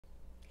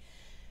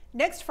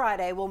Next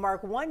Friday will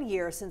mark 1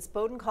 year since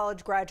Bowdoin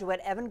College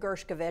graduate Evan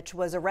Gershkovich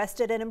was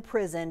arrested and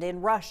imprisoned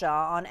in Russia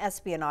on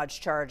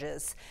espionage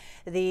charges.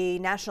 The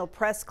National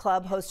Press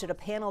Club hosted a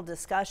panel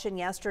discussion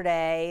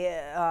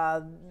yesterday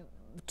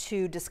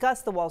to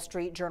discuss the Wall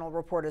Street Journal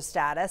reporter's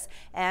status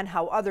and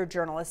how other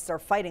journalists are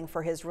fighting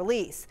for his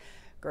release.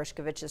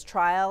 Gershkovich's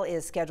trial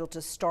is scheduled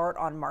to start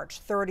on March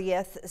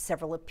 30th.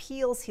 Several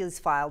appeals he's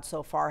filed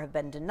so far have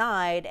been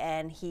denied,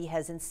 and he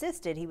has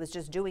insisted he was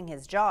just doing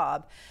his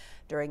job.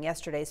 During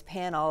yesterday's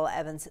panel,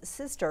 Evan's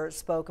sister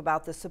spoke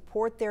about the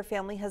support their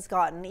family has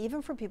gotten,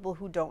 even from people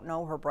who don't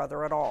know her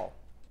brother at all.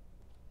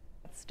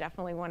 It's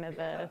definitely one of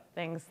the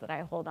things that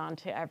I hold on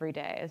to every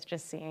day, is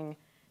just seeing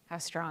how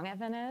strong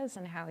Evan is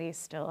and how he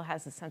still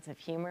has a sense of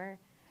humor.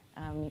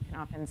 You can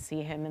often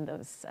see him in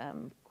those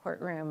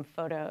courtroom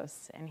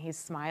photos, and he's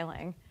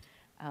smiling,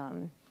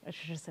 which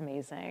is just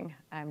amazing.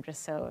 I'm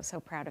just so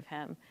proud of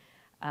him.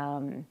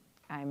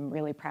 I'm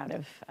really proud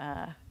of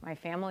my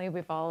family.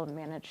 We've all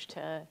managed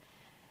to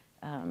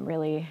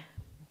really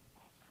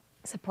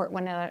support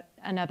one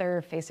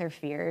another, face our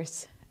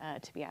fears,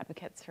 to be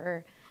advocates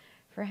for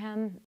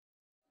him.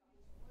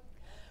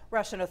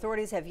 Russian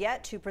authorities have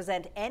yet to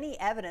present any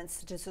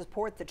evidence to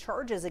support the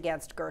charges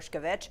against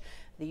Gershkovich.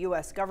 The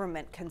U.S.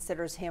 government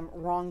considers him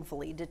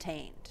wrongfully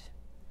detained.